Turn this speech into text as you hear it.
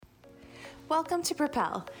Welcome to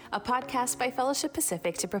Propel, a podcast by Fellowship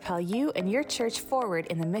Pacific to propel you and your church forward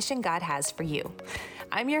in the mission God has for you.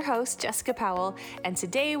 I'm your host, Jessica Powell, and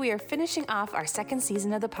today we are finishing off our second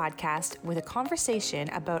season of the podcast with a conversation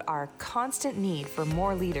about our constant need for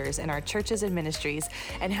more leaders in our churches and ministries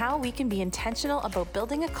and how we can be intentional about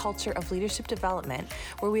building a culture of leadership development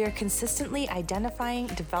where we are consistently identifying,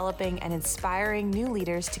 developing, and inspiring new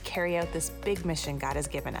leaders to carry out this big mission God has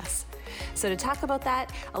given us. So to talk about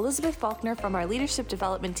that, Elizabeth Faulkner from our leadership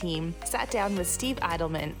development team sat down with Steve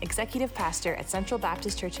Eidelman, executive pastor at Central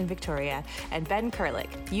Baptist Church in Victoria, and Ben Kurlick,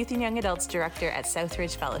 youth and young adults director at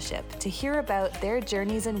Southridge Fellowship, to hear about their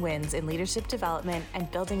journeys and wins in leadership development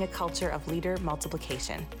and building a culture of leader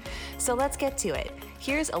multiplication. So let's get to it.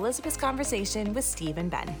 Here's Elizabeth's conversation with Steve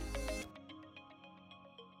and Ben.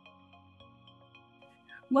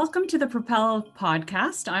 Welcome to the Propel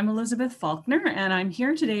podcast. I'm Elizabeth Faulkner, and I'm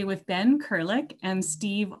here today with Ben Kurlick and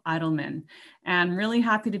Steve Eidelman. And really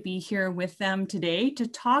happy to be here with them today to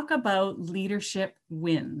talk about leadership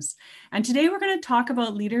wins. And today we're going to talk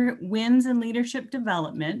about leader wins and leadership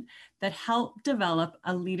development that help develop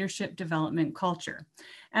a leadership development culture.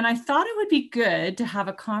 And I thought it would be good to have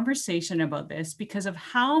a conversation about this because of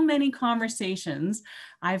how many conversations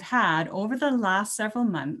I've had over the last several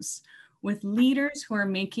months with leaders who are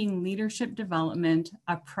making leadership development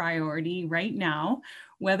a priority right now,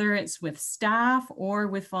 whether it's with staff or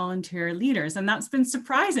with volunteer leaders. And that's been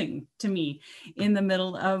surprising to me in the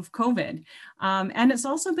middle of COVID. And it's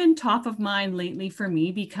also been top of mind lately for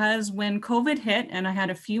me because when COVID hit and I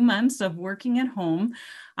had a few months of working at home,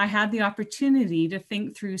 I had the opportunity to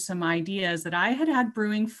think through some ideas that I had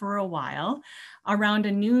brewing for a while around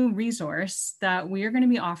a new resource that we are going to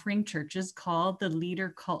be offering churches called the Leader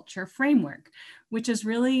Culture Framework, which is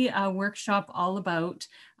really a workshop all about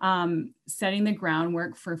setting the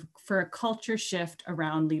groundwork for a culture shift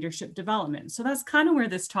around leadership development. So that's kind of where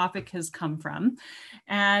this topic has come from.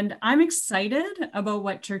 And I'm excited about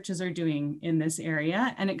what churches are doing in this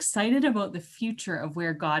area and excited about the future of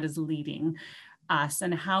where God is leading us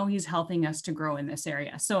and how he's helping us to grow in this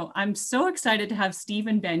area. So I'm so excited to have Steve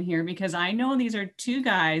and Ben here because I know these are two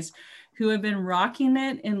guys who have been rocking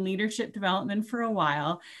it in leadership development for a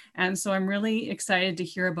while. And so I'm really excited to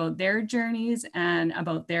hear about their journeys and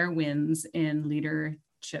about their wins in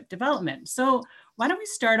leadership development. So why don't we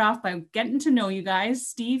start off by getting to know you guys?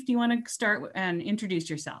 Steve, do you want to start and introduce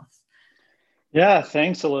yourself? Yeah,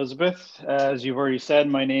 thanks, Elizabeth. As you've already said,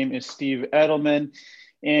 my name is Steve Eidelman.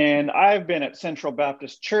 And I've been at Central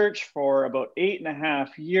Baptist Church for about 8.5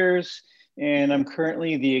 years, and I'm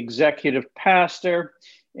currently the executive pastor.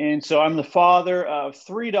 And so I'm the father of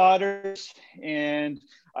 3 daughters, and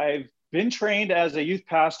I've been trained as a youth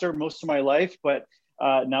pastor most of my life, but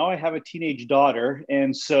now I have a teenage daughter.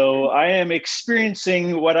 And so I am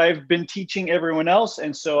experiencing what I've been teaching everyone else.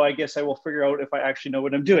 And so I guess I will figure out if I actually know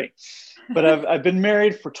what I'm doing. But I've been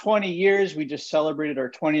married for 20 years. We just celebrated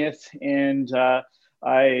our 20th, and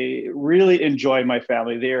I really enjoy my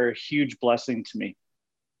family. They are a huge blessing to me.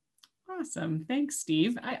 Awesome. Thanks,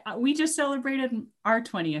 Steve. We just celebrated our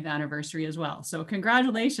 20th anniversary as well. So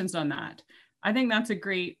congratulations on that. I think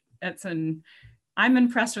I'm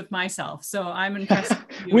impressed with myself. So I'm impressed with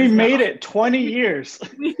you. We made it 20 years.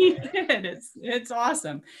 We did. It's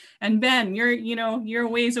awesome. And Ben, you're a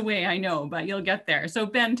ways away, I know, but you'll get there. So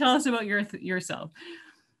Ben, tell us about yourself.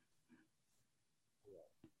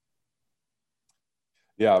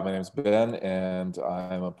 Yeah, my name's Ben, and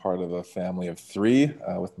I'm a part of a family of 3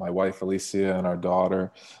 with my wife, Alicia, and our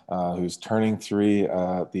daughter, who's turning 3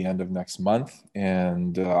 at the end of next month.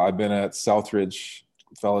 And I've been at Southridge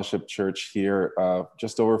Fellowship Church here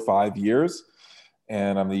just over 5 years,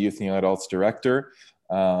 and I'm the youth and young adults director.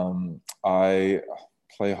 I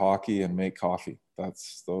play hockey and make coffee.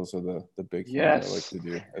 Those are the big things I like to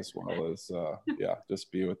do, as well as,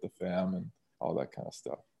 just be with the fam and all that kind of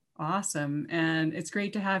stuff. Awesome. And it's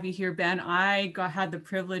great to have you here, Ben. I had the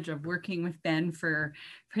privilege of working with Ben for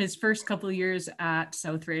his first couple of years at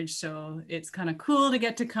Southridge. So it's kind of cool to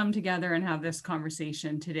get to come together and have this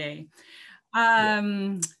conversation today.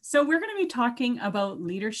 So we're going to be talking about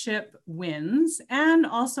leadership wins and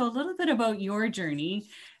also a little bit about your journey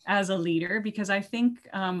as a leader, because I think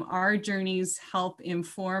our journeys help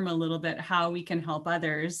inform a little bit how we can help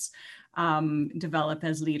others develop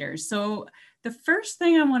as leaders. So the first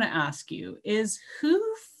thing I want to ask you is, who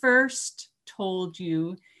first told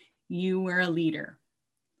you you were a leader?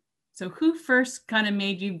 So who first kind of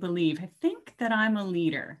made you believe, I think that I'm a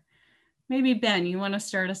leader? Maybe Ben, you want to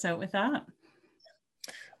start us out with that?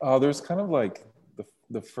 There's kind of like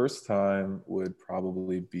the first time would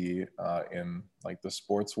probably be in like the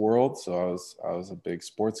sports world. So I was a big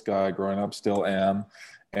sports guy growing up, still am,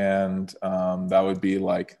 and that would be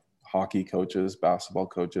like hockey coaches, basketball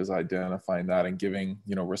coaches, identifying that and giving,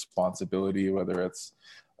 responsibility, whether it's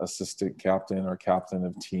assistant captain or captain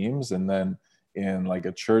of teams. And then in like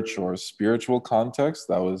a church or a spiritual context,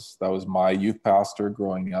 that was my youth pastor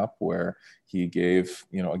growing up, where he gave,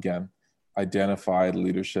 again, identified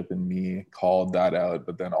leadership in me, called that out,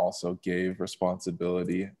 but then also gave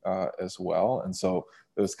responsibility as well. And so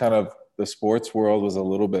it was kind of, the sports world was a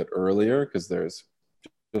little bit earlier because there's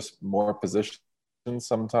just more positions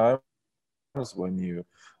sometimes when you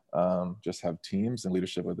just have teams and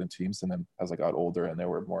leadership within teams. And then as I got older and there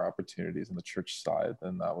were more opportunities in the church side,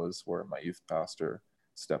 then that was where my youth pastor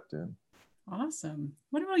stepped in. Awesome.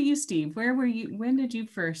 What about you, Steve? Where were you? When did you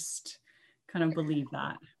first kind of believe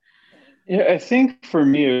that? Yeah, I think for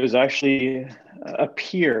me, it was actually a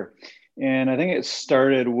peer. And I think it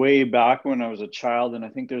started way back when I was a child. And I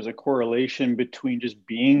think there's a correlation between just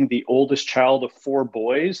being the oldest child of 4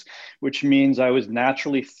 boys, which means I was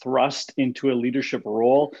naturally thrust into a leadership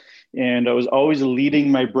role. And I was always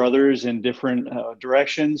leading my brothers in different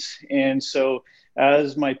directions. And so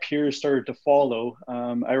as my peers started to follow,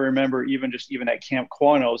 I remember even at Camp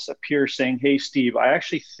Quanos, a peer saying, "Hey, Steve, I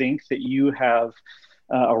actually think that you have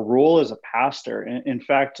a role as a pastor. In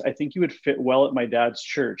fact, I think you would fit well at my dad's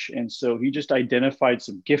church." And so he just identified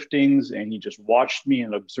some giftings and he just watched me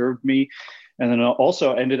and observed me. And then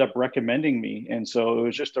also ended up recommending me. And so it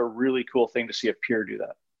was just a really cool thing to see a peer do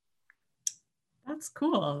that. That's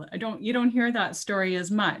cool. You don't hear that story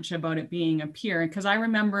as much about it being a peer, because I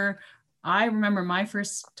remember my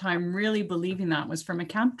first time really believing that was from a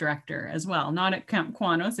camp director as well, not at Camp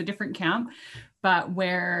Quanos, a different camp, but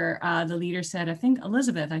where the leader said,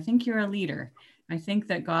 "Elizabeth, I think you're a leader. I think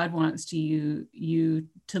that God wants to use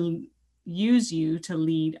you to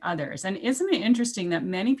lead others." And isn't it interesting that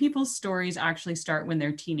many people's stories actually start when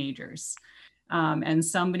they're teenagers? And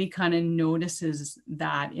somebody kind of notices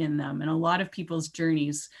that in them. And a lot of people's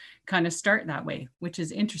journeys kind of start that way, which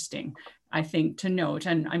is interesting, I think, to note.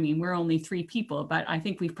 And I mean, we're only 3 people, but I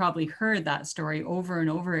think we've probably heard that story over and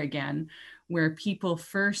over again, where people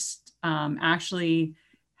first actually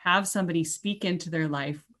have somebody speak into their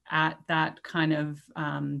life at that kind of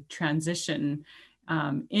transition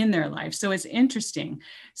in their life. So it's interesting.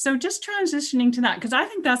 So just transitioning to that, because I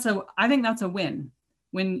think that's a win.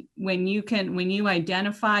 When you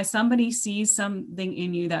identify, somebody sees something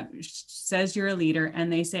in you that says you're a leader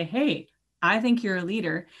and they say, "Hey, I think you're a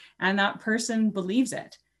leader," and that person believes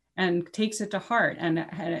it and takes it to heart, and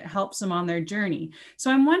it helps them on their journey.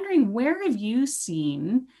 So I'm wondering, where have you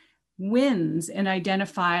seen wins in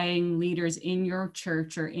identifying leaders in your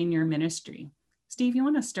church or in your ministry? Steve, you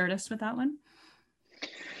want to start us with that one?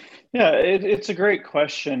 Yeah, it's a great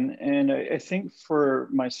question. And I think for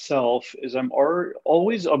myself is I'm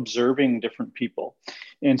always observing different people.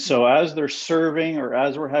 And so as they're serving or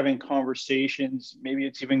as we're having conversations, maybe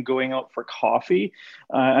it's even going out for coffee,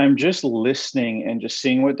 I'm just listening and just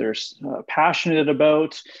seeing what they're passionate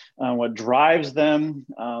about, what drives them.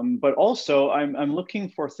 But also I'm looking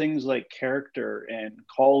for things like character and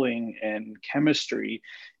calling and chemistry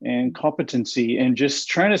and competency, and just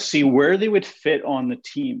trying to see where they would fit on the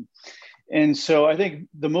team. And so I think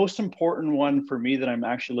the most important one for me that I'm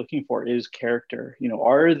actually looking for is character.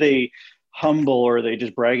 Are they humble, or are they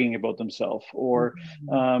just bragging about themselves? Or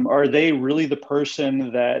are they really the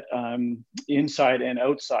person that inside and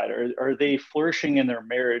outside? Are they flourishing in their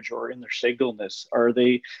marriage or in their singleness? Are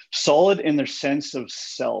they solid in their sense of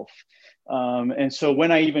self? And so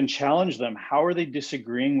when I even challenge them, how are they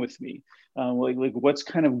disagreeing with me? Like what's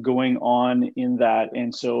kind of going on in that?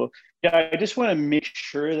 And so, yeah, I just want to make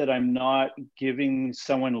sure that I'm not giving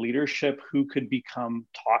someone leadership who could become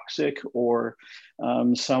toxic, or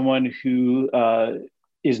someone who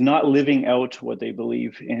is not living out what they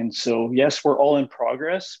believe. And so, yes, we're all in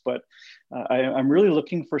progress, but I'm really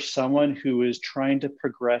looking for someone who is trying to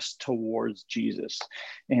progress towards Jesus.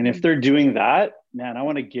 And if they're doing that, man, I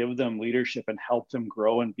want to give them leadership and help them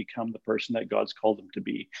grow and become the person that God's called them to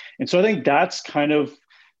be. And so I think that's kind of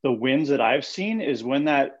the wins that I've seen, is when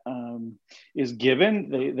that is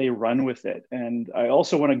given, they run with it. And I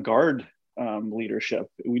also want to guard leadership.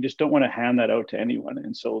 We just don't want to hand that out to anyone.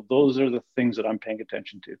 And so those are the things that I'm paying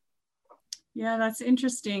attention to. Yeah, that's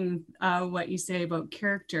interesting what you say about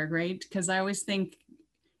character, right? Because I always think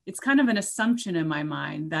it's kind of an assumption in my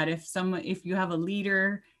mind that if you have a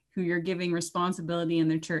leader who you're giving responsibility in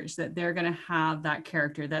their church, that they're going to have that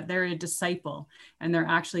character, that they're a disciple and they're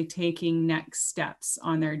actually taking next steps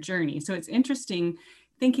on their journey. So it's interesting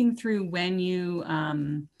thinking through when you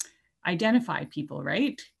identify people,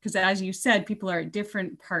 right? Because as you said, people are at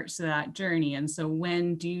different parts of that journey. And so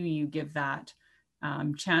when do you give that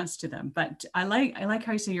chance to them? But I like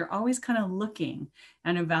how you say you're always kind of looking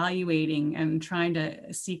and evaluating and trying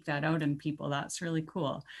to seek that out in people. That's really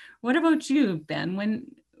cool. What about you, Ben?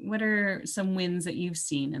 What are some wins that you've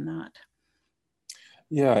seen in that?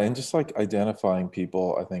 Yeah, and just like identifying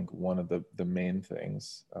people, I think one of the main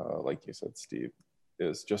things, like you said, Steve,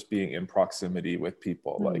 is just being in proximity with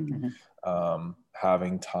people, like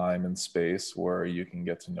having time and space where you can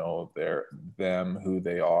get to know them, who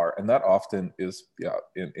they are. And that often is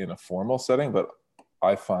in a formal setting, but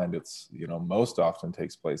I find it's, most often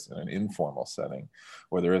takes place in an informal setting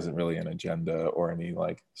where there isn't really an agenda or any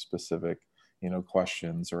like specific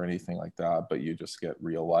questions or anything like that, but you just get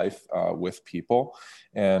real life with people.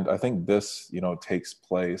 And I think this takes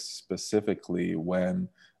place specifically when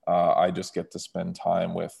I just get to spend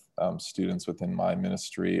time with students within my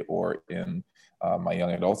ministry or in my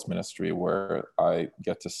young adults ministry, where I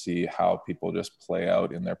get to see how people just play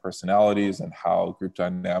out in their personalities and how group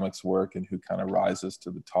dynamics work and who kind of rises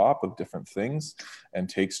to the top of different things and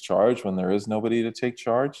takes charge when there is nobody to take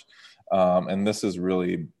charge. And this is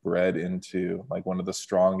really bred into like one of the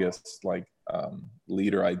strongest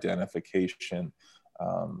leader identification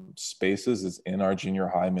spaces is in our junior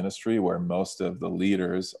high ministry, where most of the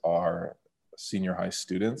leaders are senior high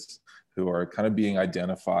students who are kind of being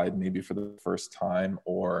identified maybe for the first time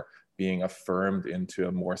or being affirmed into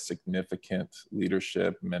a more significant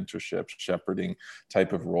leadership, mentorship, shepherding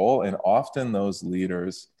type of role. And often those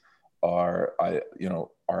leaders are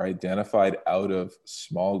identified out of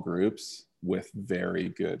small groups with very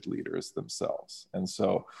good leaders themselves. And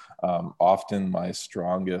so often my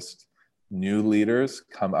strongest new leaders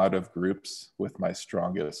come out of groups with my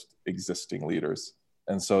strongest existing leaders.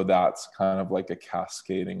 And so that's kind of like a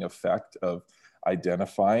cascading effect of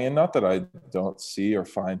identifying. And not that I don't see or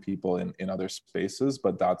find people in other spaces,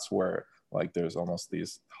 but that's where like there's almost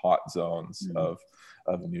these hot zones of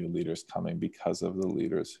new leaders coming because of the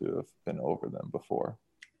leaders who have been over them before.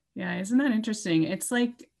 Yeah, isn't that interesting? It's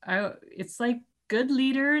like good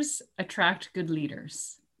leaders attract good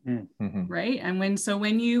leaders, right? And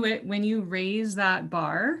when you raise that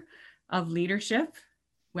bar of leadership,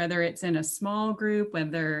 whether it's in a small group,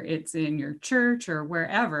 whether it's in your church or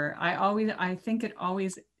wherever, I think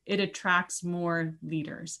it attracts more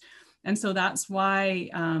leaders. And so that's why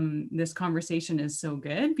this conversation is so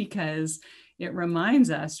good, because it reminds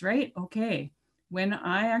us, right? Okay, when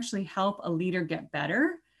I actually help a leader get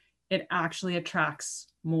better, it actually attracts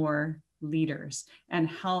more leaders and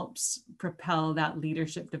helps propel that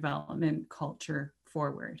leadership development culture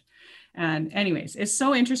forward. And anyways, it's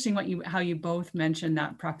so interesting how you both mentioned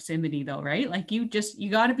that proximity though, right? Like you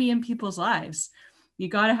got to be in people's lives. You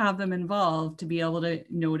got to have them involved to be able to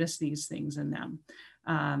notice these things in them.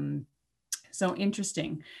 So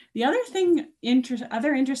interesting. The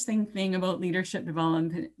other interesting thing about leadership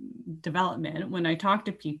development when I talk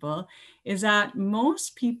to people is that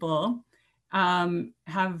most people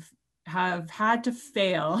have had to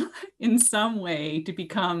fail in some way to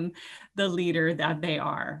become the leader that they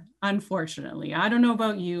are. Unfortunately, I don't know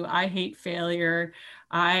about you. I hate failure.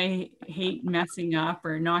 I hate messing up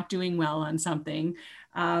or not doing well on something.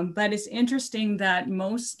 But it's interesting that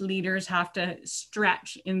most leaders have to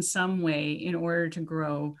stretch in some way in order to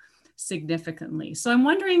grow significantly. So I'm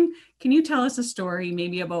wondering, can you tell us a story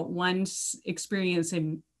maybe about one experience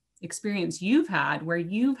you've had where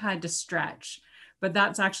you've had to stretch, but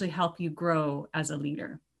that's actually helped you grow as a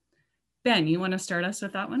leader? Ben, you want to start us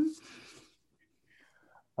with that one?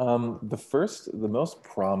 The most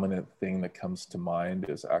prominent thing that comes to mind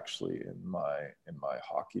is actually in my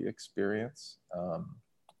hockey experience.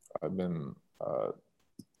 I've been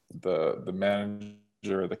the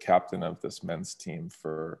manager, the captain of this men's team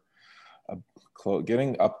for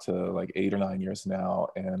getting up to like 8 or 9 years now,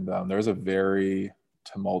 and there's a very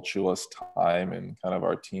tumultuous time in kind of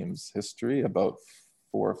our team's history about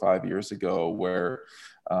 4 or 5 years ago where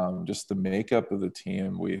just the makeup of the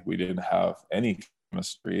team, we didn't have any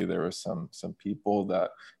chemistry. There were some people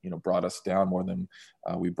that brought us down more than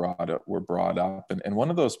were brought up, and one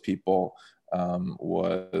of those people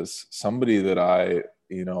was somebody that I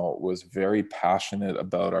was very passionate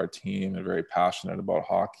about our team and very passionate about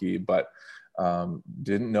hockey, but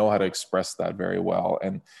didn't know how to express that very well.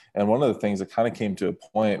 And one of the things that kind of came to a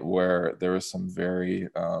point where there was some very,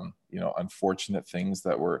 unfortunate things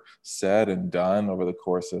that were said and done over the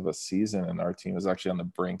course of a season. And our team was actually on the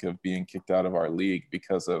brink of being kicked out of our league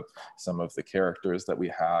because of some of the characters that we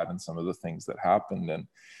had and some of the things that happened.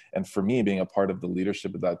 And for me, being a part of the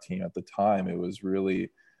leadership of that team at the time, it was really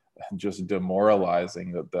just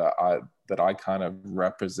demoralizing that I kind of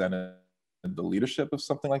represented the leadership of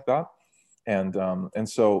something like that. And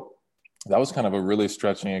so that was kind of a really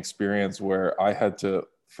stretching experience where I had to,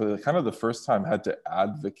 for kind of the first time, had to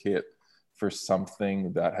advocate for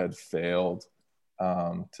something that had failed,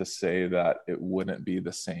 to say that it wouldn't be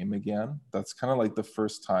the same again. That's kind of like the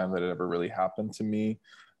first time that it ever really happened to me,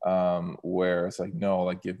 where it's like, no,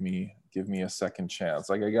 like give me a second chance.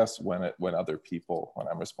 Like, I guess when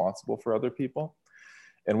I'm responsible for other people.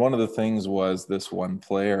 And one of the things was this one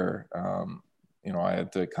player, I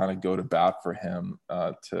had to kind of go to bat for him,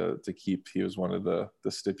 to keep. He was one of the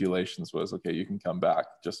stipulations was, okay, you can come back,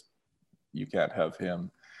 just you can't have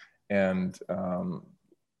him. And kind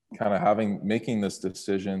of making this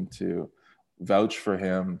decision to vouch for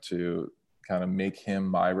him, to kind of make him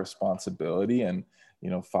my responsibility. And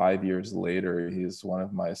 5 years later, he's one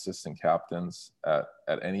of my assistant captains. At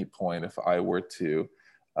any point, if I were to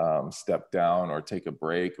step down or take a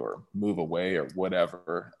break or move away or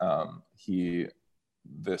whatever,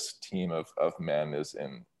 this team of men is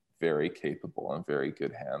in very capable and very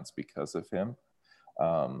good hands because of him.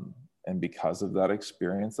 And because of that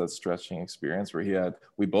experience, that stretching experience where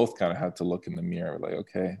we both kind of had to look in the mirror, like,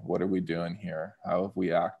 okay, what are we doing here? How have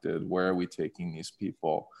we acted? Where are we taking these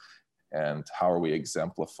people? And how are we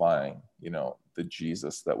exemplifying, the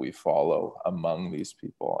Jesus that we follow among these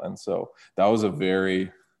people? And so that was a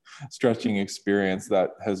very stretching experience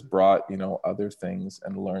that has brought, other things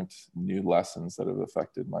and learned new lessons that have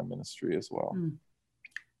affected my ministry as well.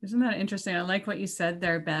 Isn't that interesting? I like what you said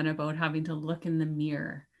there, Ben, about having to look in the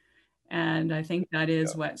mirror. And I think that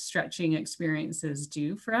is what stretching experiences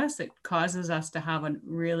do for us. It causes us to have a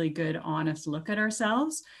really good, honest look at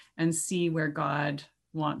ourselves and see where God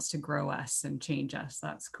wants to grow us and change us.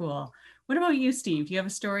 That's cool. What about you, Steve? Do you have a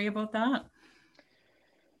story about that?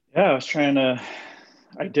 Yeah, I was trying to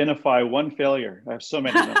identify one failure. I have so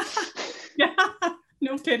many. Yeah,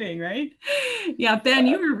 no kidding, right? Yeah, Ben,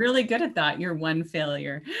 you were really good at that. Your one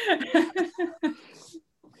failure.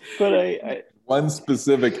 But I one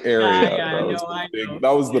specific area.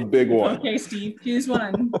 That was the big one. Okay, Steve, choose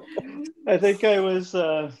one. I think I was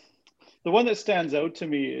the one that stands out to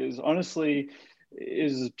me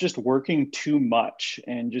is just working too much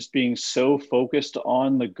and just being so focused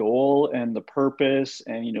on the goal and the purpose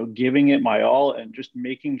and giving it my all and just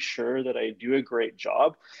making sure that I do a great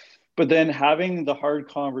job. But then having the hard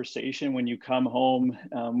conversation when you come home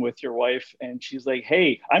with your wife and she's like,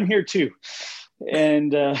 hey, I'm here too.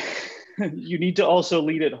 And you need to also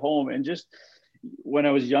lead at home. And just when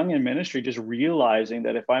I was young in ministry, just realizing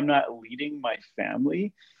that if I'm not leading my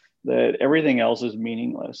family, that everything else is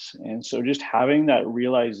meaningless. And so just having that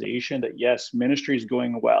realization that, yes, ministry is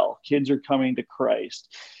going well, kids are coming to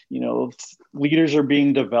Christ, leaders are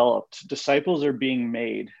being developed, disciples are being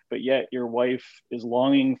made, but yet your wife is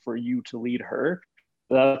longing for you to lead her,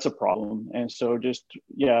 that's a problem. And so just,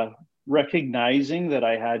 recognizing that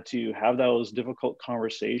I had to have those difficult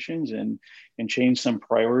conversations and change some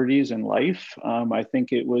priorities in life. I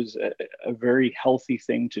think it was a very healthy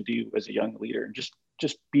thing to do as a young leader, and just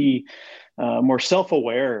be more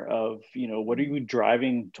self-aware of, what are you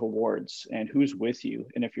driving towards and who's with you?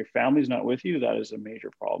 And if your family's not with you, that is a major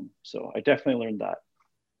problem. So I definitely learned that.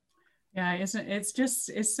 Yeah,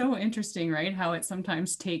 it's so interesting, right? How it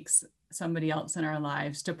sometimes takes somebody else in our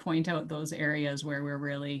lives to point out those areas where we're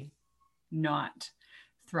really not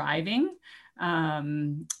thriving.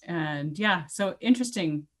 So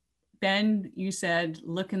interesting. Ben, you said,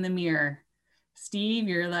 look in the mirror. Steve,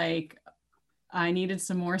 you're like, I needed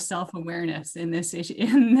some more self-awareness in this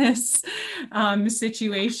situation.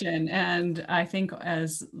 And I think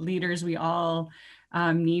as leaders, we all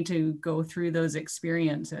need to go through those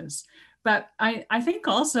experiences. But I think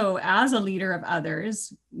also as a leader of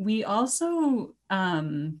others, we also,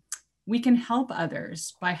 we can help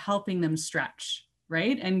others by helping them stretch,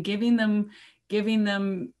 right? And giving them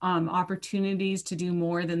opportunities to do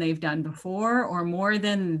more than they've done before, or more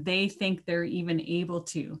than they think they're even able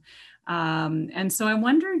to. And so I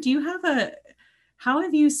wonder, how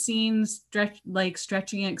have you seen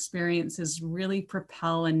stretching experiences really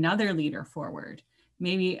propel another leader forward?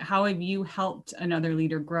 Maybe how have you helped another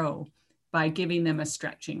leader grow by giving them a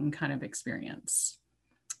stretching kind of experience?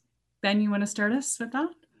 Ben, you want to start us with that?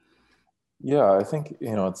 Yeah, I think,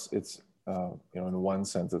 it's in one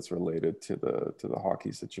sense, it's related to the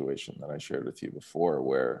hockey situation that I shared with you before,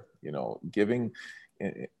 where, giving,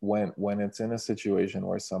 when it's in a situation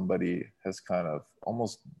where somebody has kind of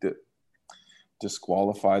almost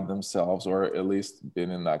disqualified themselves, or at least been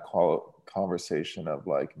in that conversation of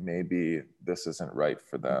like, maybe this isn't right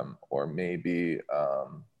for them, or maybe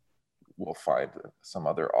we'll find some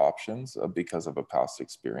other options because of a past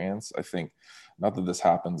experience. I think, not that this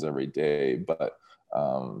happens every day, but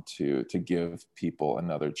to give people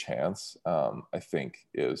another chance, I think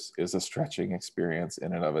is a stretching experience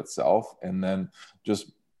in and of itself. And then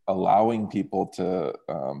just allowing people to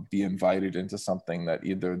be invited into something that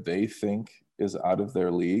either they think is out of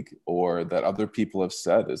their league, or that other people have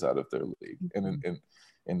said is out of their league. And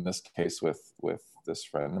in this case with this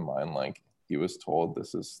friend of mine, like, he was told,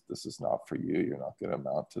 this is not for you, you're not going to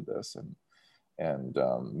amount to this, and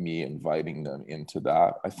me inviting them into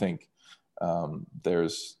that. I think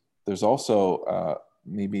there's also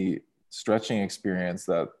maybe stretching experience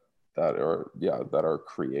that are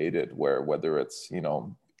created, where whether it's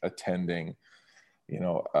attending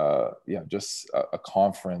just a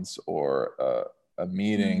conference, or a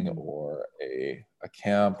meeting, or a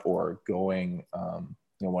camp, or going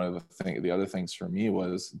one of the other things for me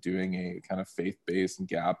was doing a kind of faith-based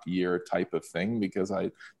gap year type of thing, because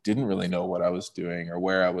I didn't really know what I was doing or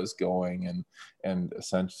where I was going, and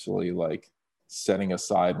essentially like setting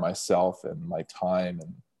aside myself and my time,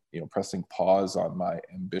 and pressing pause on my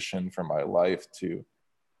ambition for my life to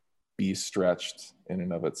be stretched in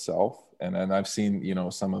and of itself. And I've seen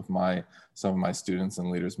some of my students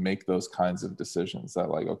and leaders make those kinds of decisions,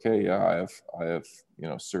 that like, okay, yeah, I have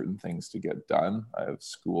certain things to get done, I have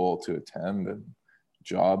school to attend and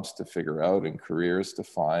jobs to figure out and careers to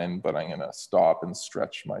find, but I'm going to stop and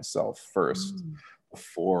stretch myself first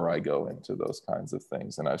before I go into those kinds of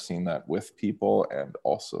things. And I've seen that with people, and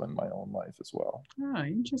also in my own life as well. Oh,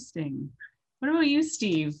 interesting. What about you,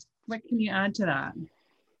 Steve? What can you add to that?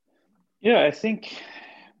 Yeah, I think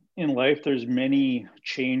in life there's many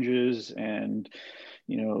changes, and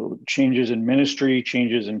changes in ministry,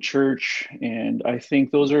 changes in church, and I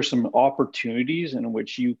think those are some opportunities in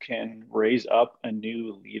which you can raise up a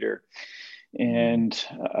new leader. And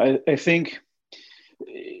I think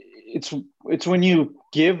it's when you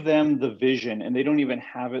give them the vision and they don't even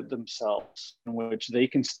have it themselves, in which they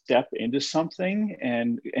can step into something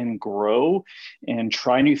and grow and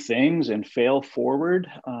try new things and fail forward.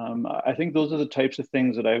 I think those are the types of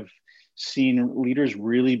things that I've seen leaders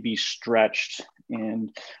really be stretched.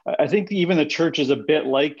 And I think even the church is a bit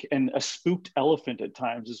like a spooked elephant at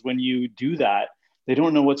times, is when you do that, they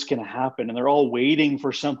don't know what's going to happen, and they're all waiting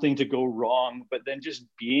for something to go wrong. But then just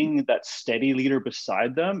being that steady leader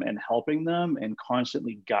beside them and helping them and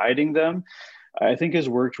constantly guiding them, I think has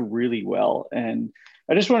worked really well. And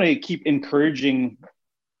I just want to keep encouraging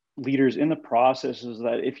leaders in the process, is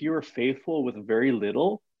that if you are faithful with very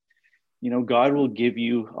little, God will give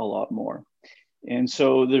you a lot more. And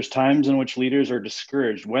so there's times in which leaders are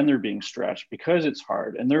discouraged when they're being stretched because it's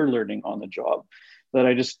hard and they're learning on the job, that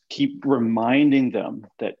I just keep reminding them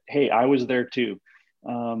that, hey, I was there too,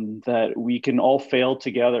 that we can all fail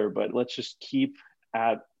together, but let's just keep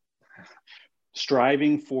at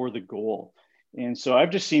striving for the goal. And so I've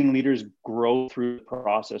just seen leaders grow through the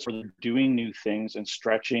process, where they're doing new things and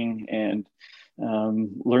stretching and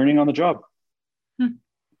learning on the job.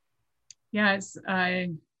 Yeah, it's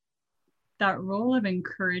that role of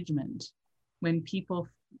encouragement when people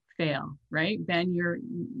fail, right? Ben, you're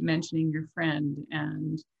mentioning your friend,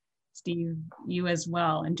 and Steve, you as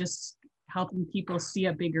well, and just helping people see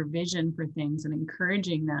a bigger vision for things and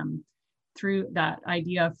encouraging them through that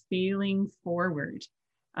idea of failing forward.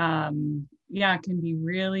 It can be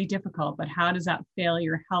really difficult, but how does that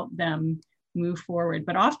failure help them move forward?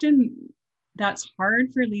 But often that's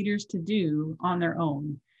hard for leaders to do on their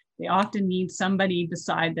own. They often need somebody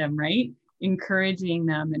beside them, right? Encouraging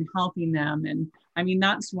them and helping them. And I mean,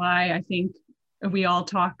 that's why I think we all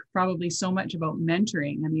talk probably so much about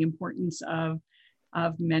mentoring and the importance of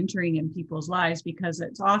mentoring in people's lives, because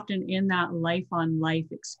it's often in that life on life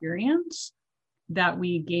experience that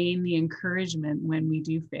we gain the encouragement when we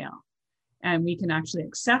do fail. And we can actually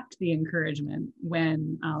accept the encouragement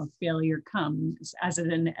when failure comes, as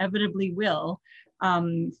it inevitably will,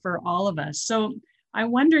 for all of us. So I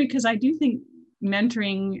wonder, because I do think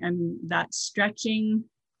mentoring and that stretching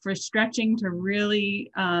to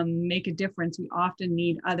really make a difference, we often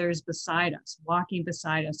need others beside us, walking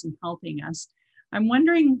beside us and helping us. I'm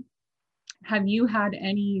wondering, have you had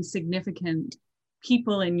any significant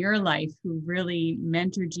people in your life who really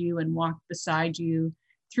mentored you and walked beside you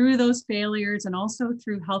through those failures and also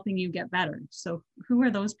through helping you get better. So who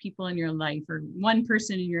are those people in your life, or one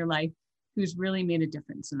person in your life who's really made a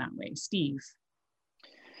difference in that way? Steve.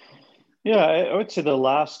 Yeah, I would say the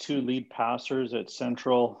last two lead pastors at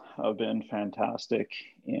Central have been fantastic.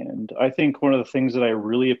 And I think one of the things that I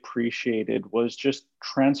really appreciated was just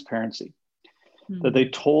transparency, that they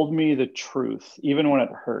told me the truth, even when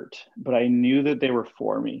it hurt, but I knew that they were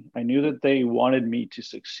for me. I knew that they wanted me to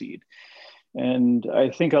succeed. And I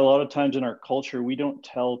think a lot of times in our culture, we don't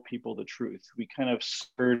tell people the truth. We kind of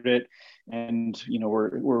skirt it, and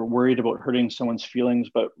we're worried about hurting someone's feelings.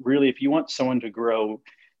 But really, if you want someone to grow,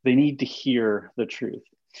 they need to hear the truth.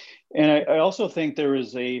 And I also think there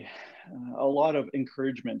was a lot of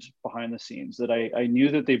encouragement behind the scenes, that I knew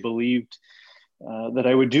that they believed that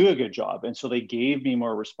I would do a good job. And so they gave me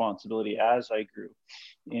more responsibility as I grew.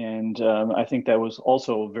 And I think that was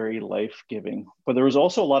also very life-giving. But there was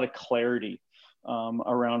also a lot of clarity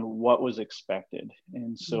around what was expected.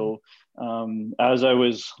 And so as I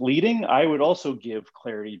was leading, I would also give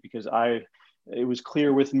clarity, because it was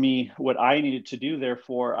clear with me what I needed to do.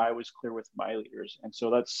 Therefore, I was clear with my leaders. And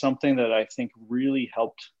so that's something that I think really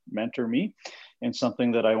helped mentor me, and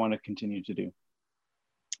something that I want to continue to do.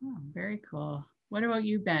 Oh, very cool. What about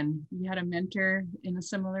you, Ben? You had a mentor in a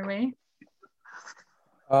similar way?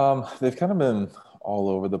 They've kind of been all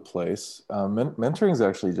over the place. Mentoring has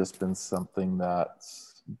actually just been something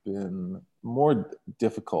that's been more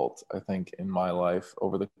difficult, I think, in my life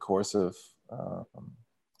over the course of,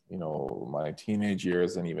 my teenage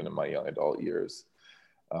years and even in my young adult years.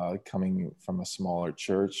 Coming from a smaller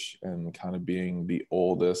church and kind of being the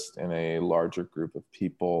oldest in a larger group of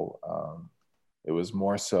people, it was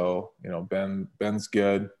more so, Ben's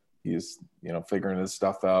good. He's, figuring his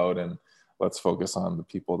stuff out, and let's focus on the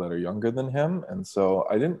people that are younger than him. And so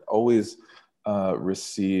I didn't always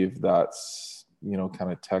receive that,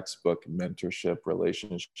 kind of textbook mentorship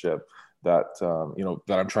relationship that,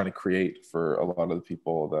 that I'm trying to create for a lot of the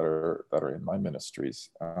people that are in my ministries.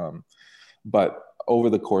 But over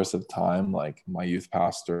the course of time, like my youth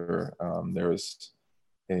pastor, there was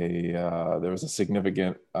a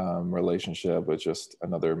significant relationship with just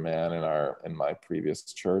another man in my previous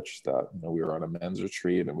church, that we were on a men's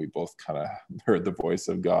retreat, and we both kind of heard the voice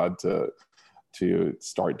of God to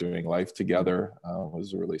start doing life together. It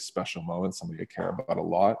was a really special moment, somebody I care about a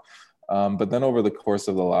lot. But then over the course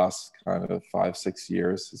of the last kind of 5-6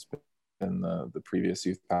 years, has been the previous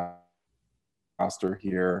youth pastor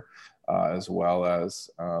here, as well as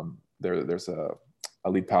there's a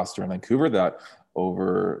lead pastor in Vancouver that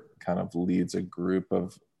over kind of leads a group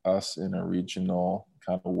of us in a regional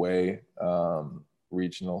kind of way,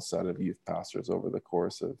 regional set of youth pastors over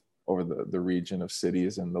the region of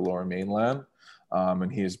cities in the Lower Mainland.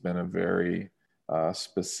 And he's been a very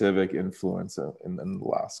specific influence in the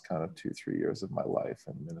last kind of 2-3 years of my life,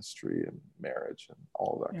 and ministry and marriage and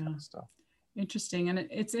all of that kind of stuff. Interesting. And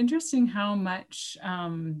it's interesting how much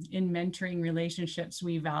in mentoring relationships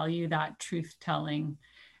we value that truth telling.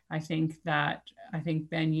 I think,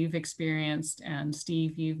 Ben, you've experienced, and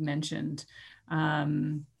Steve, you've mentioned.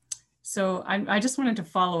 So I just wanted to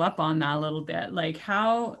follow up on that a little bit. Like,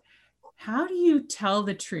 how do you tell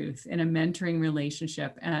the truth in a mentoring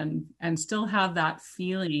relationship and still have that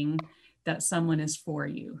feeling that someone is for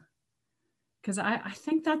you? Because I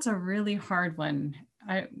think that's a really hard one.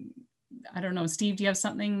 I don't know, Steve, do you have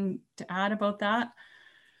something to add about that?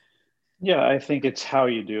 Yeah, I think it's how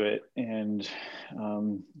you do it. And,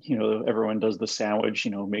 everyone does the sandwich,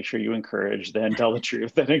 make sure you encourage, then tell the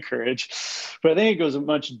truth, then encourage. But I think it goes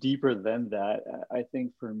much deeper than that. I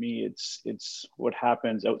think for me, it's what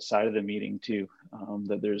happens outside of the meeting too,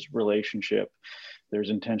 that there's relationship,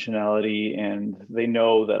 there's intentionality, and they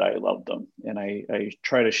know that I love them. And I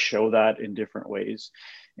try to show that in different ways.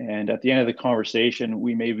 And at the end of the conversation,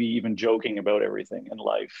 we may be even joking about everything in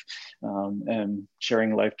life, and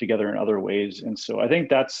sharing life together in other ways. And so I think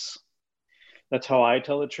that's how I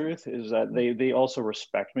tell the truth, is that they also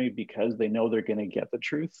respect me because they know they're going to get the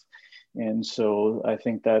truth. And so I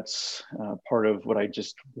think that's part of what I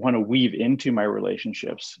just want to weave into my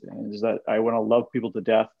relationships, is that I want to love people to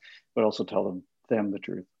death, but also tell them the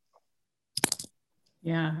truth.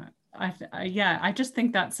 Yeah. I just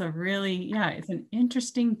think that's it's an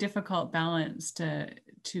interesting, difficult balance to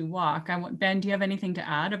walk. Ben, do you have anything to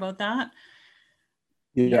add about that?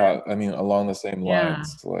 Yeah, I mean, along the same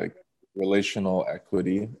lines, like relational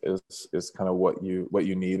equity is kind of what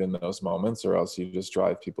you need in those moments, or else you just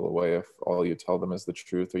drive people away if all you tell them is the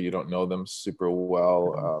truth, or you don't know them super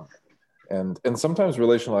well. and sometimes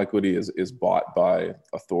relational equity is bought by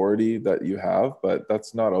authority that you have, but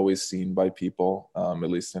that's not always seen by people. At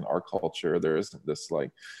least in our culture, there isn't this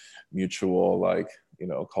like mutual, like, you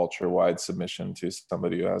know, culture-wide submission to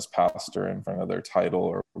somebody who has pastor in front of their title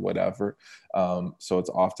or whatever. So it's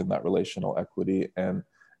often that relational equity, and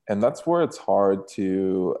that's where it's hard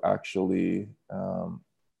to actually,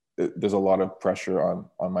 there's a lot of pressure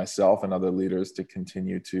on myself and other leaders to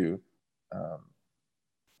continue to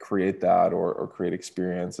create that or create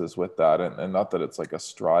experiences with that. And not that it's like a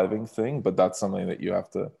striving thing, but that's something that you have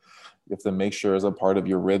to make sure is a part of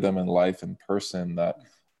your rhythm and life in person, that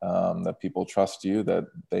that people trust you, that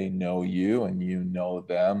they know you and you know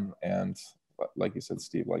them. And like you said,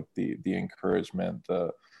 Steve, like the encouragement,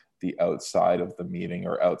 the outside of the meeting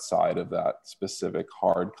or outside of that specific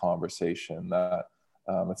hard conversation, that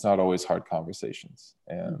it's not always hard conversations.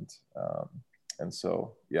 And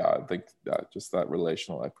so, yeah, I think that just that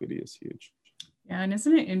relational equity is huge. Yeah, and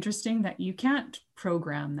isn't it interesting that you can't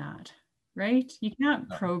program that, right? You can't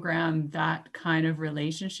program that kind of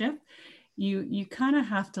relationship. You kind of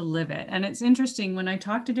have to live it. And it's interesting, when I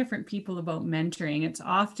talk to different people about mentoring, it's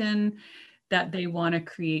often that they want to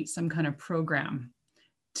create some kind of program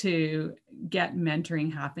to get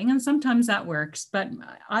mentoring happening. And sometimes that works, but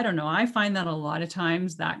I don't know. I find that a lot of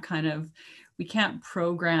times that kind of, we can't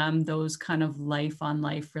program those kind of life on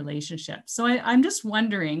life relationships. So I'm just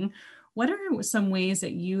wondering, what are some ways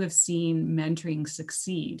that you have seen mentoring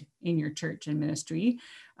succeed in your church and ministry?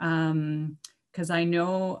 Because I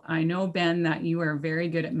know, Ben, that you are very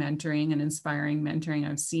good at mentoring and inspiring mentoring.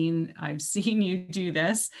 I've seen you do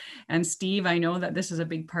this. And Steve, I know that this is a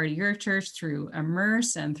big part of your church through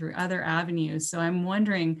Immerse and through other avenues. So I'm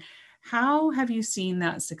wondering, how have you seen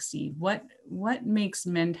that succeed? What makes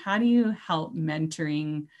how do you help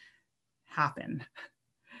mentoring happen?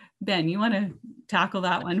 Ben, you want to tackle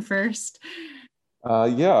that one first?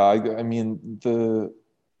 Yeah, I mean,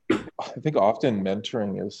 I think often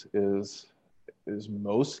mentoring is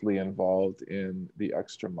mostly involved in the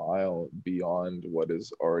extra mile beyond what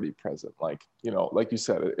is already present. Like, you know, like you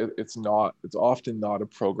said, it's often not a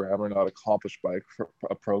program or not accomplished by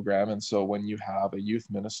a program. And so when you have a youth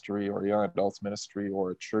ministry or a young adults ministry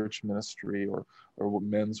or a church ministry or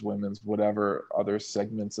men's, women's, whatever other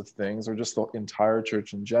segments of things, or just the entire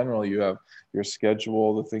church in general, you have your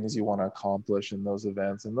schedule, the things you want to accomplish in those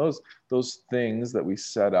events, and those things that we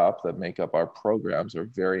set up that make up our programs are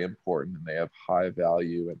very important, and they have high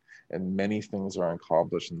value, and many things are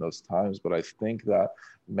accomplished in those times. But I think that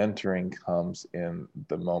mentoring comes in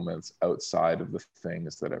the moments outside of the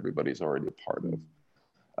things that everybody's already a part of.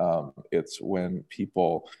 It's when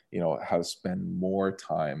people, you know, have spent more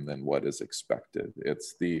time than what is expected.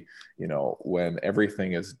 It's when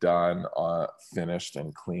everything is done, finished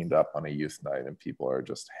and cleaned up on a youth night, and people are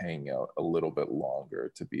just hanging out a little bit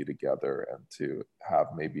longer to be together and to have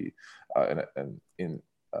maybe an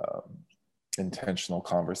intentional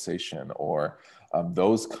conversation or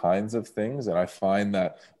those kinds of things. And I find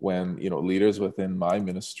that when, you know, leaders within my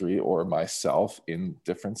ministry or myself in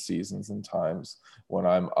different seasons and times, when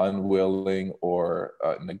I'm unwilling or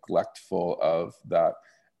neglectful of that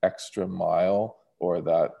extra mile or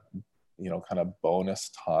that, you know, kind of bonus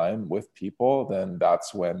time with people, then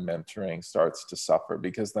that's when mentoring starts to suffer,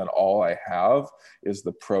 because then all I have is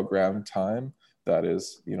the program time that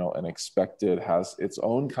is, you know, an expected, has its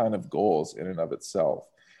own kind of goals in and of itself.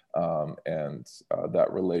 And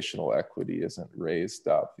that relational equity isn't raised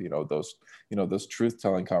up. Those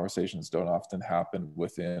truth-telling conversations don't often happen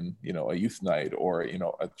within, you know, a youth night or, you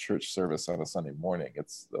know, a church service on a Sunday morning.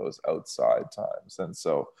 It's those outside times. And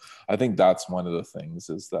so I think that's one of the things,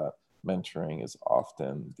 is that mentoring is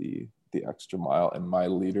often the extra mile, and my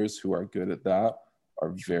leaders who are good at that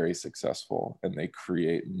are very successful, and they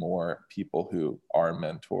create more people who are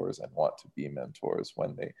mentors and want to be mentors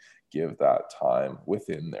when they give that time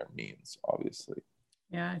within their means, obviously.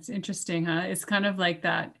 Yeah, it's interesting, huh? It's kind of like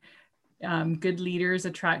that good leaders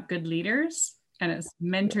attract good leaders, and it's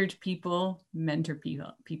mentored people mentor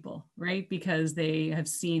people, right? Because they have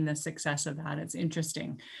seen the success of that. It's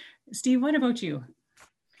interesting. Steve, what about you?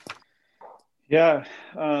 Yeah,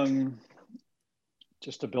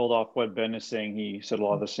 just to build off what Ben is saying, he said a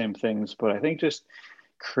lot of the same things, but I think just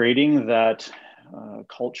creating that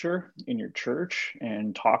culture in your church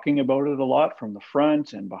and talking about it a lot from the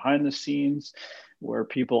front and behind the scenes, where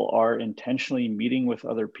people are intentionally meeting with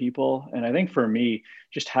other people. And I think for me,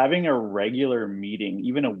 just having a regular meeting,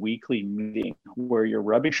 even a weekly meeting, where you're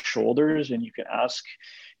rubbing shoulders and you can ask,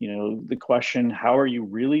 you know, the question, how are you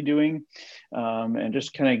really doing? And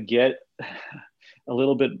just kind of get a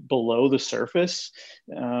little bit below the surface,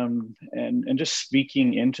 and just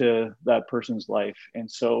speaking into that person's life. And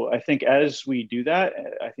so I think as we do that,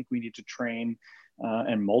 I think we need to train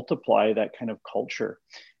and multiply that kind of culture.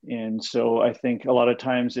 And so I think a lot of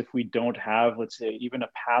times if we don't have, let's say, even a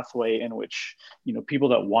pathway in which, people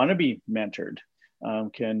that want to be mentored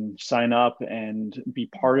can sign up and be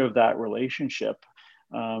part of that relationship,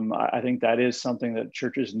 I think that is something that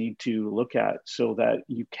churches need to look at, so that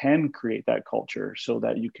you can create that culture, so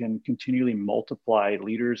that you can continually multiply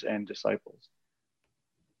leaders and disciples.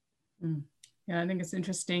 Yeah, I think it's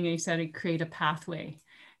interesting. You said create a pathway.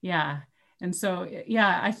 Yeah. And so,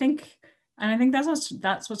 yeah, I think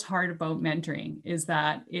that's what's hard about mentoring, is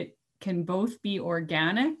that it can both be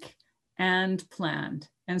organic and planned.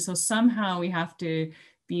 And so somehow we have to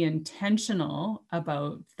be intentional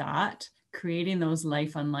about that, creating those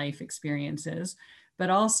life on life experiences, but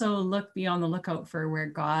also be on the lookout for where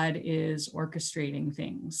God is orchestrating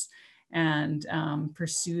things, and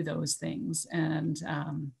pursue those things. And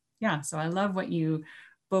so I love what you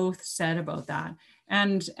both said about that.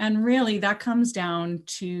 And really that comes down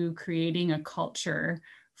to creating a culture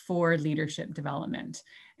for leadership development.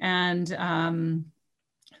 And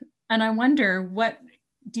I wonder,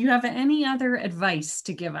 do you have any other advice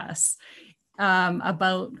to give us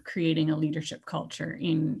about creating a leadership culture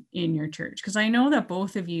in your church? Because I know that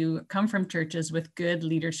both of you come from churches with good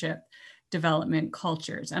leadership development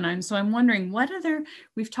cultures. And I'm wondering,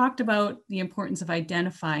 we've talked about the importance of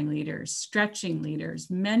identifying leaders, stretching leaders,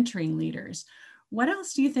 mentoring leaders. What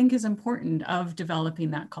else do you think is important of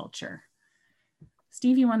developing that culture?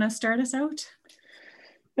 Steve, you want to start us out?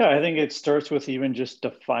 Yeah, I think it starts with even just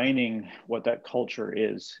defining what that culture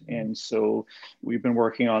is. And so we've been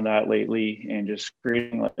working on that lately, and just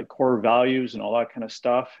creating like the core values and all that kind of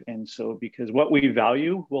stuff. And so, because what we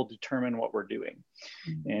value will determine what we're doing.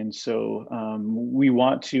 And so we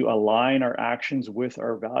want to align our actions with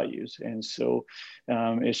our values. And so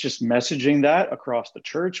it's just messaging that across the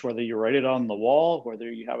church, whether you write it on the wall, whether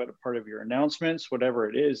you have it a part of your announcements, whatever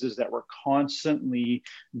it is that we're constantly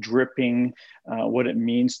dripping what it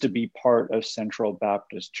means to be part of Central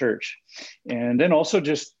Baptist Church. And then also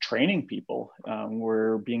just training people.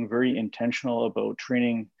 We're being very intentional about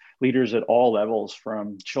training leaders at all levels,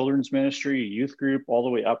 from children's ministry, youth group, all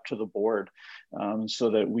the way up to the board,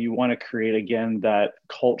 so that we want to create, again, that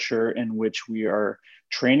culture in which we are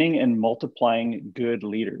training and multiplying good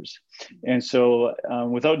leaders. And so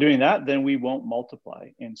without doing that, then we won't multiply.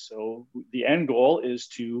 And so the end goal is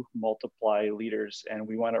to multiply leaders, and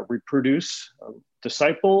we want to reproduce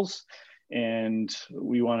disciples, and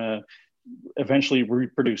we want to eventually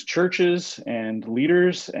reproduce churches and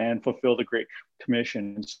leaders and fulfill the Great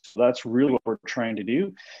Commission. So that's really what we're trying to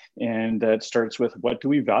do. And that starts with, what do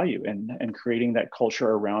we value, and creating that culture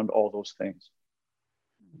around all those things.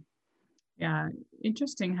 Yeah,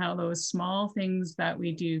 interesting how those small things that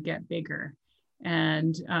we do get bigger.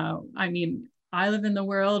 And I live in the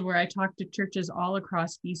world where I talk to churches all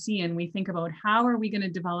across BC, and we think about how are we going to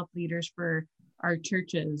develop leaders for our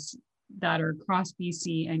churches that are across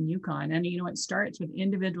BC and Yukon. And it starts with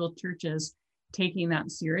individual churches taking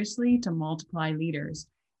that seriously to multiply leaders.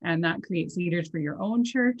 And that creates leaders for your own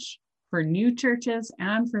church, for new churches,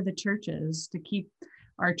 and for the churches, to keep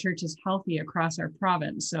our churches healthy across our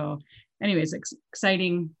province. So anyways,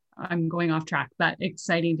 exciting. I'm going off track, but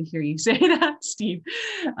exciting to hear you say that, Steve.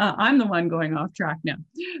 I'm the one going off track now.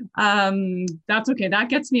 That's okay. That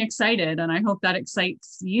gets me excited. And I hope that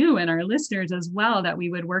excites you and our listeners as well, that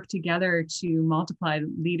we would work together to multiply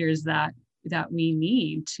leaders that we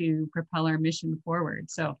need to propel our mission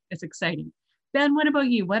forward. So it's exciting. Ben, what about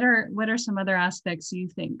you? What are some other aspects you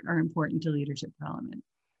think are important to leadership development?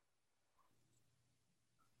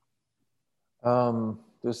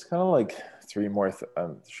 There's kind of like three more,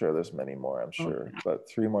 I'm sure there's many more, I'm sure, okay, but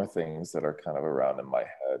three more things that are kind of around in my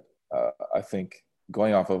head. I think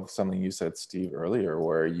going off of something you said, Steve, earlier,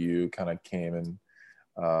 where you kind of came and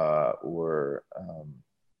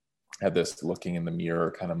had this looking in the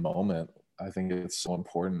mirror kind of moment. I think it's so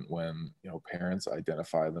important when, parents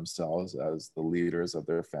identify themselves as the leaders of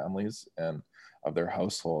their families and of their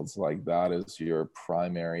households. Like, that is your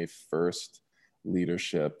primary first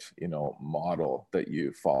leadership model that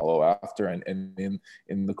you follow after. And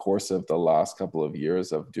in the course of the last couple of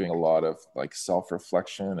years of doing a lot of like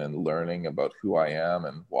self-reflection and learning about who I am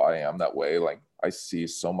and why I am that way, like, I see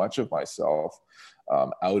so much of myself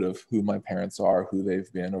out of who my parents are, who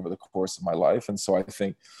they've been over the course of my life. And so I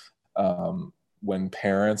think when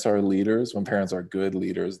parents are leaders, when parents are good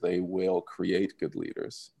leaders, they will create good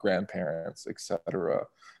leaders, grandparents, etc.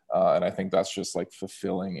 And I think that's just like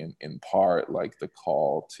fulfilling in part, like the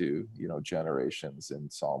call to, generations in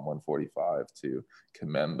Psalm 145 to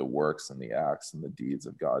commend the works and the acts and the deeds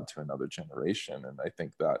of God to another generation. And I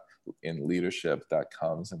think that in leadership, that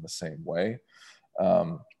comes in the same way.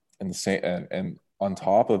 And on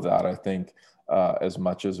top of that, I think as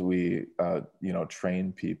much as we,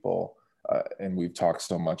 train people, and we've talked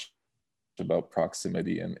so much about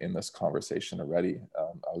proximity in this conversation already.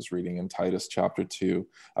 I was reading in Titus chapter 2,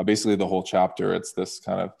 basically the whole chapter, it's this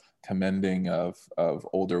kind of commending of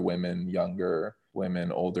older women, younger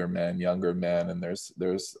women, older men, younger men. And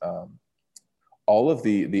there's all of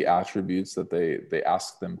the attributes that they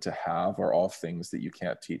ask them to have are all things that you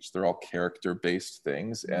can't teach. They're all character-based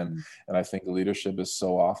things. And I think leadership is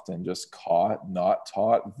so often just caught, not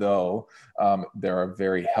taught, though there are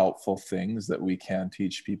very helpful things that we can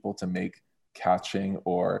teach people to make catching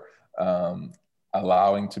or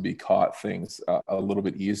allowing to be caught things a little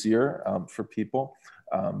bit easier for people.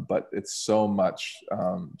 But it's so much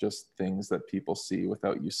just things that people see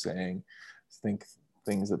without you saying. Think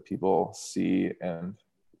things that people see and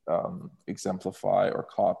exemplify or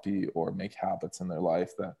copy or make habits in their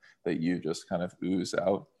life that you just kind of ooze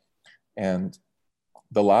out. And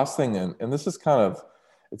the last thing, and this is kind of,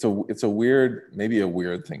 it's a weird, maybe a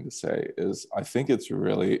weird thing to say, is I think it's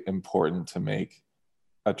really important to make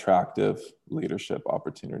attractive leadership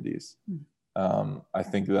opportunities. I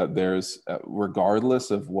think that there's,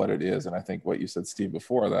 regardless of what it is, and I think what you said, Steve,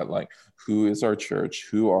 before that, like, who is our church?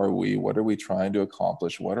 Who are we? What are we trying to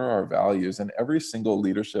accomplish? What are our values? And every single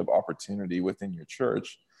leadership opportunity within your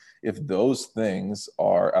church, if those things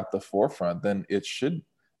are at the forefront, then it should,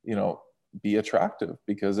 be attractive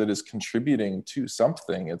because it is contributing to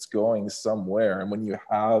something. It's going somewhere. And when you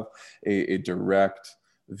have a direct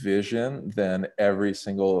vision, then every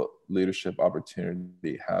single leadership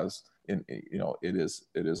opportunity has, it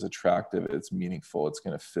is attractive, it's meaningful, it's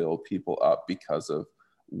going to fill people up because of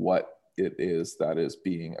what it is that is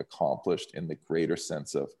being accomplished in the greater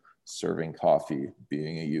sense of serving coffee,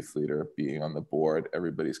 being a youth leader, being on the board.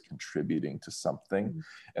 Everybody's contributing to something.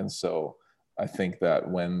 And so I think that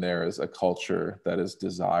when there is a culture that is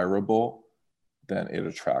desirable, then it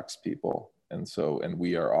attracts people. And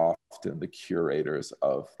we are often the curators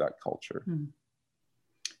of that culture.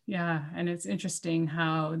 Yeah, and it's interesting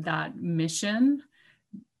how that mission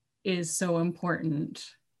is so important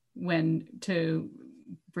when to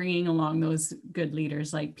bringing along those good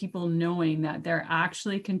leaders, like people knowing that they're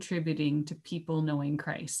actually contributing to people knowing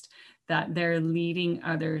Christ, that they're leading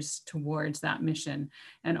others towards that mission.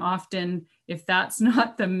 And often, if that's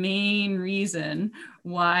not the main reason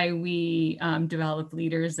why we develop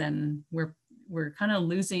leaders, then we're kind of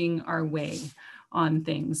losing our way on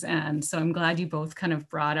things. And so I'm glad you both kind of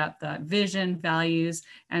brought up that vision, values,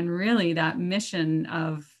 and really that mission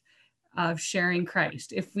of sharing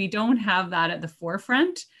Christ. If we don't have that at the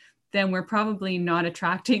forefront, then we're probably not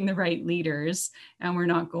attracting the right leaders and we're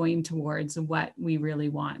not going towards what we really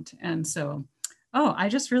want. And so, I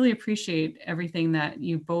just really appreciate everything that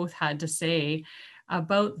you both had to say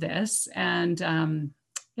about this. And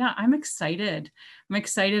I'm excited. I'm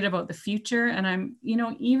excited about the future. And I'm,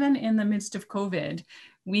 even in the midst of COVID,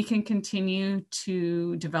 we can continue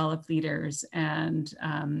to develop leaders. And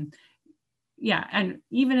and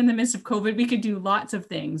even in the midst of COVID, we could do lots of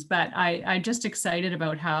things. But I'm just excited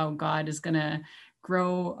about how God is going to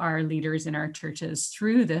grow our leaders in our churches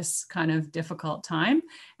through this kind of difficult time.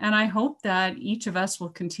 And I hope that each of us will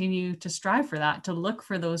continue to strive for that, to look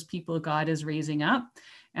for those people God is raising up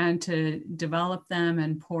and to develop them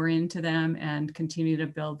and pour into them and continue to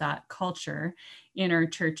build that culture in our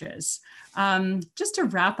churches. Just to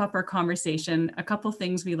wrap up our conversation, a couple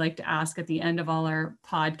things we like to ask at the end of all our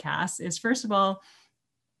podcasts is, first of all,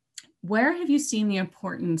 where have you seen the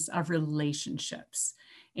importance of relationships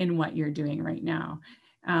in what you're doing right now?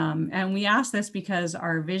 And we ask this because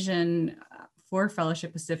our vision for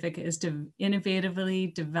Fellowship Pacific is to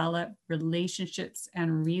innovatively develop relationships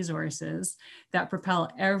and resources that propel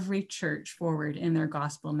every church forward in their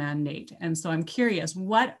gospel mandate. And so I'm curious,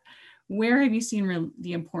 where have you seen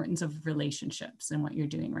the importance of relationships in what you're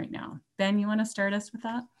doing right now? Ben, you want to start us with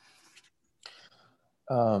that?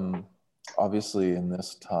 Obviously, in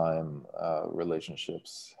this time,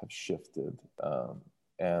 relationships have shifted.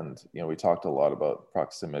 And, we talked a lot about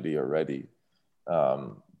proximity already,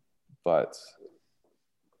 but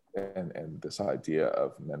this idea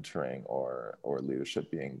of mentoring or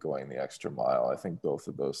leadership going the extra mile, I think both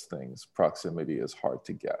of those things, proximity is hard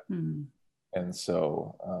to get. Mm-hmm. And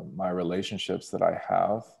so my relationships that I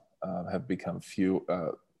have become few,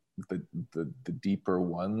 the deeper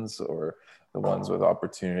ones, or the ones with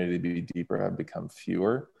opportunity to be deeper, have become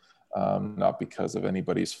fewer. not because of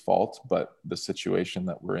anybody's fault, but the situation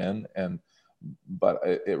that we're in. But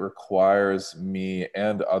it requires me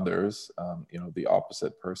and others, the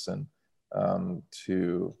opposite person,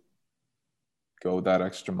 to go that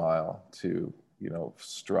extra mile, to,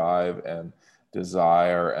 strive and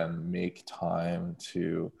desire and make time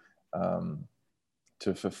to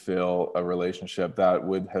fulfill a relationship that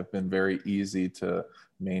would have been very easy to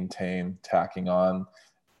maintain tacking on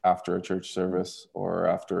after a church service or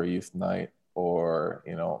after a youth night, or,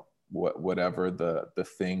 whatever the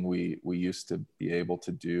thing we used to be able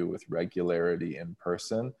to do with regularity in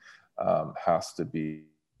person has to be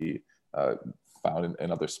found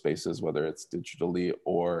in other spaces, whether it's digitally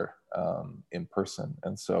or in person.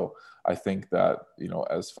 And so I think that,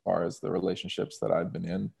 as far as the relationships that I've been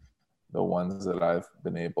in, the ones that I've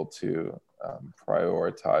been able to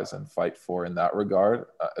prioritize and fight for in that regard,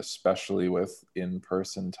 especially with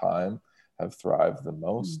in-person time, have thrived the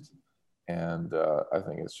most. And I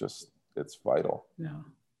think it's vital. Yeah.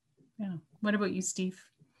 What about you, Steve?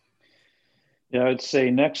 Yeah, I'd say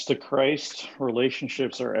next to Christ,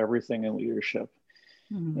 relationships are everything in leadership.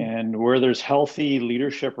 And where there's healthy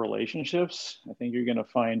leadership relationships, I think you're going to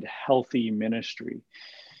find healthy ministry.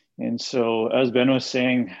 And so, as Ben was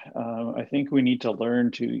saying, I think we need to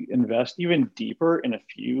learn to invest even deeper in a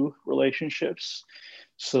few relationships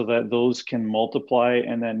so that those can multiply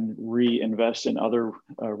and then reinvest in other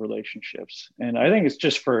relationships. And I think it's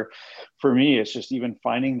just for me, it's just even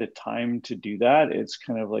finding the time to do that. It's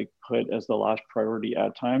kind of like put as the last priority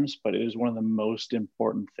at times, but it is one of the most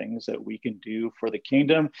important things that we can do for the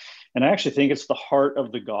kingdom. And I actually think it's the heart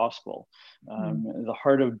of the gospel. The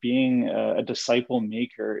heart of being a disciple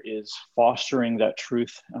maker is fostering that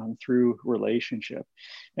truth through relationship.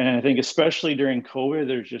 And I think especially during COVID,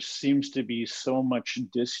 there just seems to be so much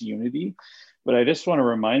disunity. But I just want to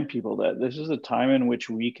remind people that this is a time in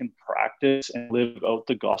which we can practice and live out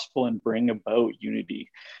the gospel and bring about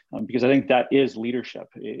unity, because I think that is leadership.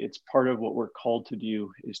 It's part of what we're called to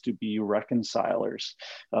do, is to be reconcilers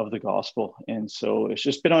of the gospel. And so it's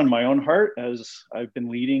just been on my own heart as I've been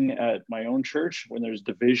leading at my own church when there's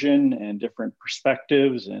division and different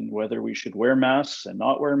perspectives and whether we should wear masks and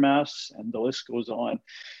not wear masks, and the list goes on,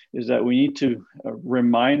 is that we need to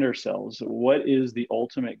remind ourselves what is the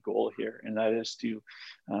ultimate goal here, and that is to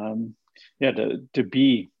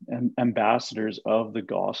be ambassadors of the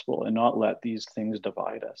gospel and not let these things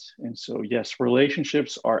divide us. And so, yes,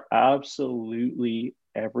 relationships are absolutely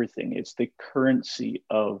everything. It's the currency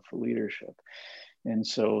of leadership. And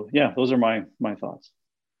so, yeah, those are my thoughts.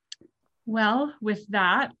 Well, with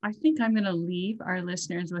that, I think I'm going to leave our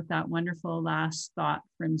listeners with that wonderful last thought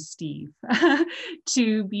from Steve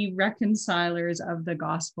to be reconcilers of the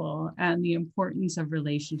gospel and the importance of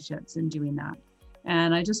relationships in doing that.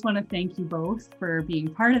 And I just want to thank you both for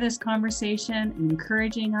being part of this conversation and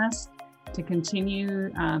encouraging us to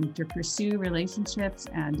continue to pursue relationships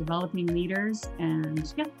and developing leaders.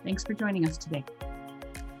 And yeah, thanks for joining us today.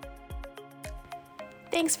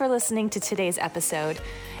 Thanks for listening to today's episode.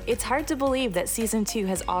 It's hard to believe that season 2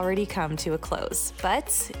 has already come to a close, but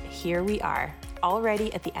here we are,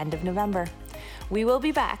 already at the end of November. We will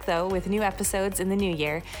be back, though, with new episodes in the new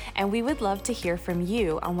year, and we would love to hear from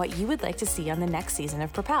you on what you would like to see on the next season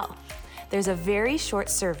of Propel. There's a very short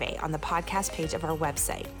survey on the podcast page of our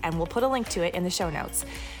website, and we'll put a link to it in the show notes.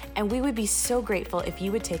 And we would be so grateful if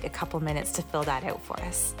you would take a couple minutes to fill that out for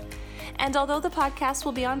us. And although the podcast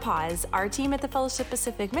will be on pause, our team at the Fellowship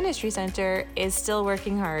Pacific Ministry Center is still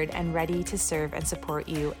working hard and ready to serve and support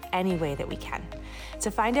you any way that we can.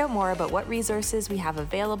 To find out more about what resources we have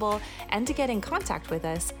available and to get in contact with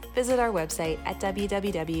us, visit our website at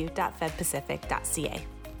www.fedpacific.ca.